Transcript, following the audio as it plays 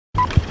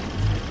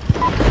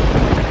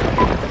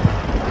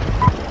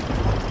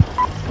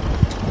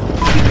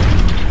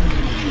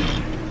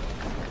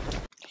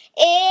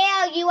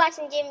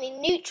watching Jimmy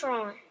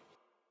Neutron.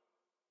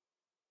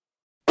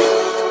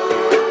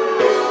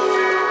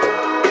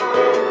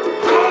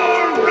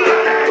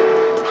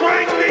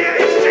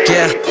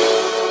 Yeah.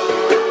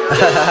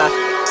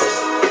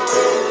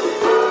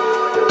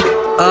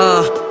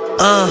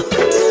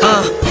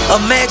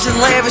 Imagine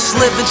lavish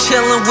living,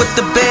 chillin' with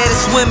the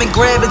baddest women,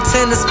 grabbing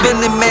tennis,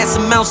 spending mass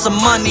amounts of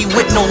money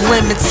with no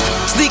limits.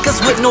 Sneakers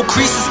with no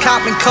creases,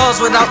 copping cars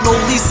without no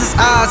leases.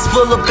 Eyes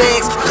full of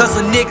bags, cause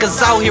the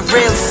niggas out here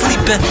rarely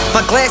sleeping.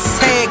 My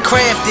glasses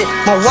handcrafted,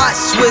 my watch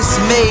Swiss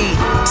made.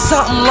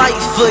 Something light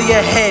for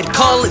your head,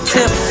 call it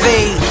temp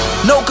fade.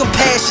 No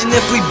compassion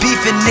if we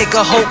beefin',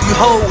 nigga, hope you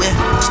holdin'.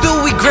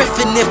 Still we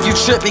griffin' if you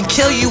trippin',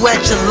 kill you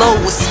at your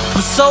lowest. I'm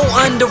so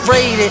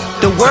underrated,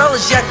 the world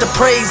is yet to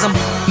praise him.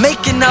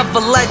 Making up a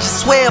legend,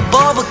 swear a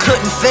barber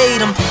couldn't fade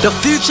him. The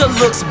future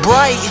looks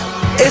bright,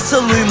 it's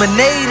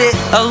illuminated,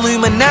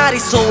 Illuminati,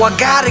 so I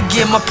gotta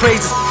give my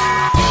praises.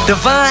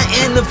 Divine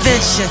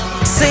intervention,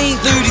 seen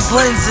through these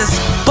lenses.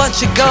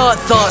 Bunch of God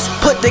thoughts,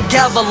 put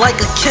together like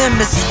a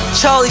chemist.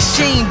 Charlie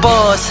Sheen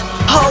bars,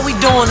 all we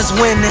doing is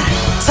winning.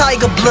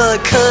 Tiger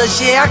blood,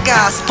 cuz yeah, I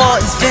got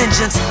Spartan's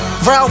vengeance.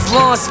 Ralph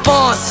Lauren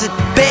sponsored,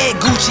 bad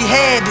Gucci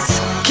habits.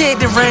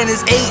 Kid that ran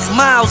his 8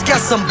 miles, got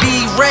some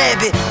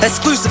B-Rabbit.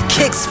 Exclusive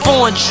kicks,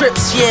 foreign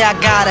trips, yeah, I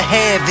gotta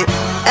have it.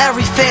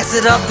 Every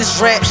facet of this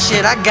rap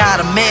shit, I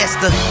gotta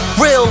master.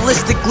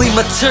 Realistically,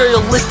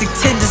 materialistic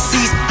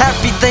tendencies.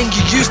 Everything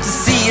you used to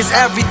see is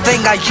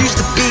everything I used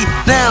to be.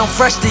 Now I'm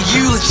fresh to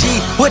eulogy,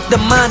 with the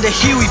mind of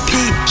Huey P.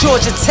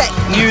 Georgia Tech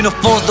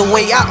uniforms, the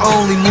way I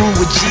only move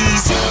with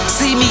G's.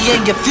 See me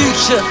in your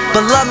future,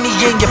 but love me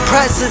in your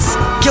presence.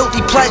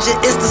 Guilty pleasure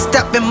is to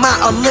step in my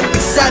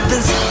Olympic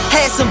sevens.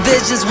 Had some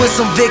visions with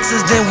some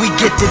vixens, then we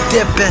get to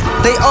dipping.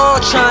 They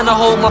all trying to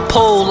hold my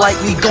pole like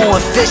we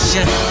going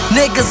fishing.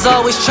 Niggas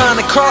always trying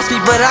to cross me,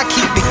 but I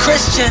keep it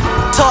Christian.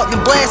 Talking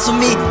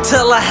blasphemy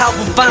till I help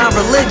them find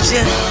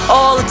religion.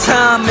 All the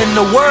time in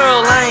the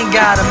world, I ain't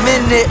got a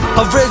minute.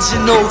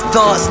 Original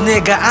thoughts,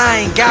 nigga,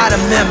 I ain't got a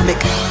mimic.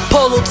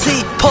 Polo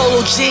tee,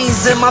 polo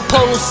jeans, and my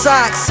polo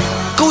socks.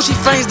 Gucci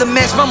frames to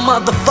match my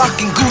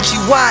motherfucking Gucci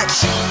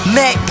watch.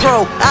 Mac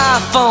Pro,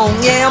 iPhone,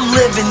 yeah, I'm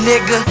living,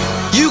 nigga.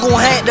 You gon'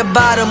 have to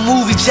buy the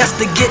movie just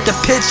to get the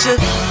picture.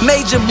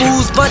 Major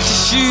moves, bunch of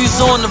shoes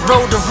on the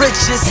road to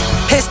riches.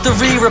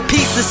 History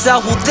repeats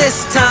itself, well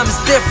this time it's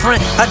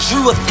different. I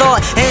drew a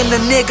thought and the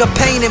nigga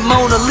painted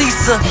Mona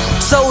Lisa.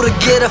 So to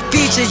get a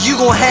feature,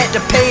 you gon' have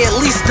to pay at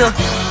least a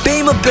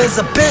Beamer, Benz,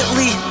 a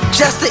Bentley,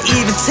 just to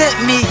even tempt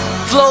me.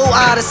 Flow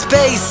out of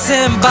space,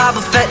 send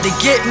Boba Fett to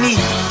get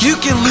me. You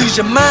can lose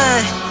your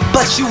mind,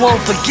 but you won't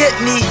forget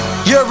me.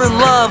 You're in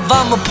love,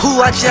 I'm a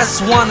poo, I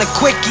just want a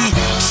quickie.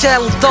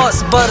 Shallow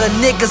thoughts, but a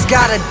nigga's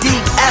got a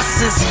deep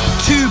essence.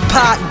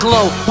 Tupac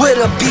glow with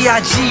a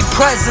B.I.G.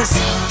 presence.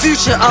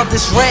 Future of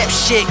this rap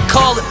shit,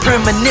 call it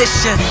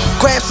premonition.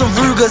 Grab some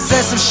Rugers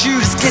and some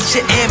shooters, get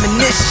your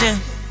ammunition.